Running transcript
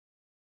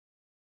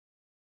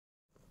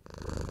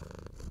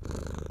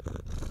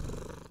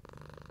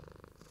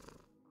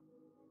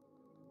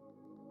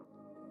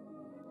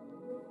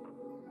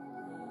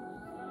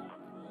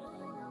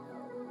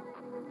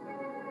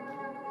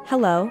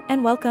Hello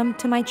and welcome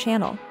to my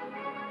channel.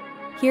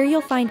 Here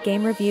you'll find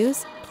game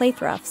reviews,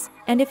 playthroughs,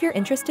 and if you're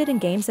interested in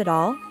games at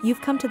all,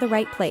 you've come to the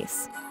right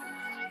place.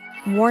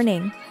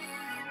 Warning: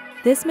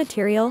 this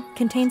material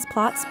contains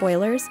plot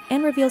spoilers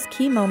and reveals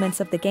key moments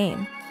of the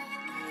game.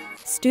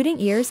 Student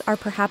years are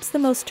perhaps the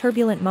most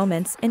turbulent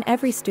moments in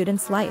every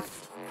student's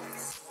life.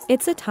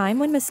 It's a time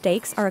when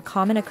mistakes are a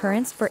common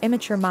occurrence for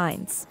immature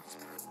minds.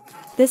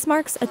 This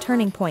marks a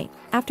turning point,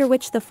 after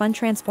which the fun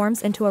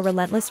transforms into a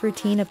relentless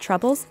routine of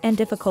troubles and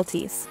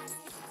difficulties.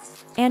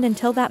 And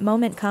until that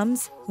moment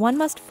comes, one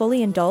must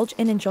fully indulge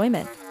in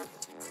enjoyment.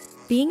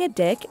 Being a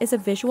DIK is a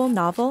visual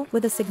novel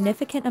with a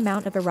significant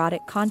amount of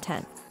erotic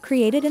content,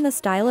 created in the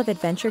style of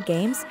adventure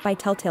games by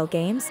Telltale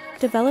Games,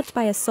 developed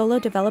by a solo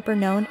developer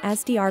known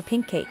as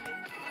DrPinkCake.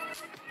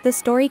 The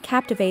story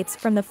captivates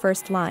from the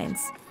first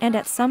lines, and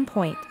at some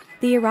point,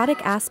 the erotic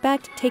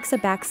aspect takes a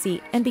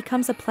backseat and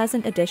becomes a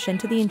pleasant addition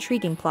to the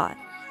intriguing plot.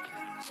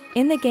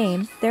 In the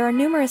game, there are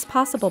numerous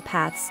possible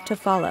paths to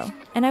follow,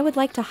 and I would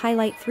like to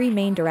highlight three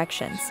main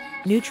directions: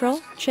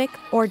 neutral, chick,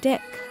 or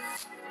DIK.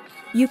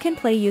 You can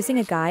play using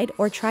a guide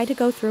or try to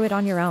go through it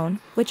on your own,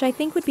 which I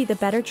think would be the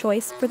better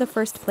choice for the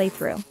first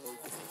playthrough.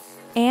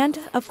 And,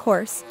 of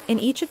course, in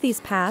each of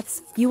these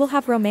paths, you will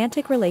have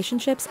romantic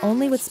relationships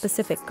only with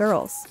specific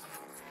girls.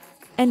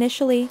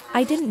 Initially,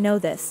 I didn't know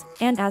this,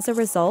 and as a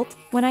result,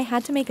 when I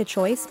had to make a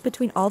choice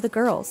between all the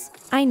girls,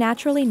 I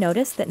naturally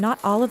noticed that not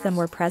all of them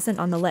were present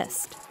on the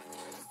list.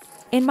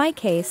 In my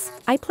case,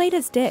 I played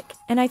as DIK,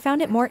 and I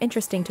found it more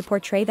interesting to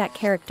portray that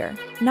character,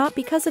 not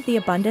because of the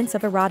abundance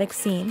of erotic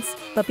scenes,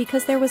 but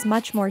because there was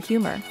much more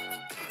humor.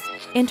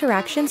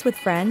 Interactions with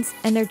friends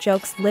and their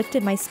jokes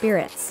lifted my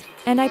spirits,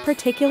 and I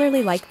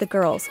particularly liked the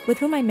girls with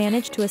whom I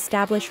managed to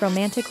establish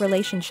romantic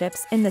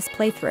relationships in this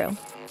playthrough.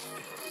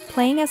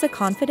 Playing as a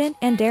confident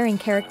and daring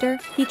character,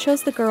 he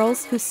chose the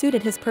girls who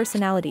suited his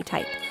personality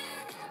type.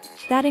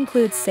 That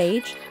includes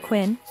Sage,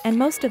 Quinn, and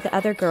most of the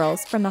other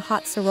girls from the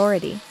hot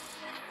sorority.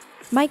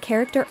 My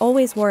character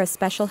always wore a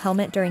special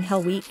helmet during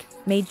Hell Week,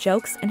 made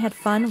jokes and had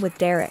fun with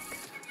Derek.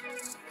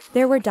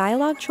 There were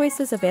dialogue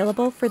choices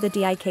available for the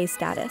DIK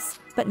status,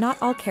 but not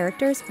all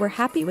characters were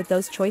happy with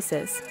those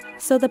choices,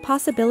 so the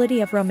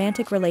possibility of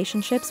romantic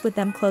relationships with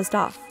them closed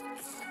off.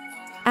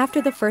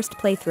 After the first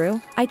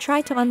playthrough, I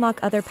tried to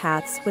unlock other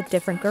paths with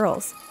different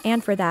girls,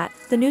 and for that,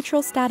 the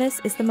neutral status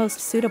is the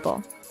most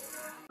suitable.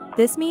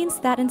 This means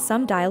that in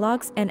some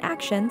dialogues and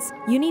actions,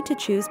 you need to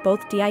choose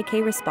both DIK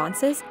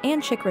responses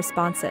and chick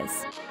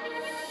responses.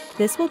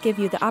 This will give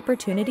you the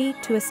opportunity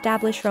to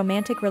establish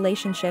romantic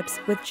relationships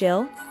with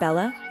Jill,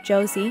 Bella,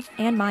 Josie,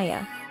 and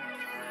Maya.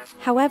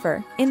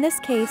 However, in this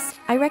case,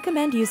 I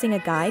recommend using a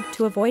guide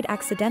to avoid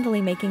accidentally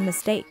making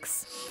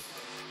mistakes.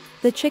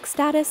 The chick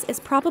status is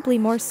probably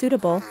more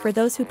suitable for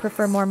those who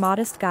prefer more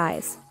modest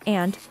guys,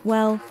 and,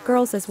 well,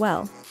 girls as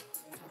well.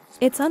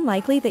 It's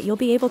unlikely that you'll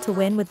be able to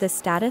win with this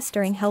status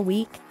during Hell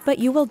Week, but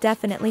you will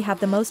definitely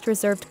have the most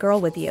reserved girl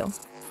with you.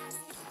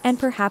 And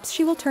perhaps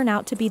she will turn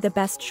out to be the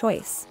best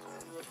choice.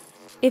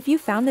 If you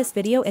found this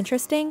video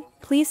interesting,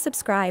 please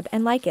subscribe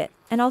and like it,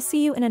 and I'll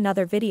see you in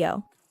another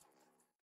video.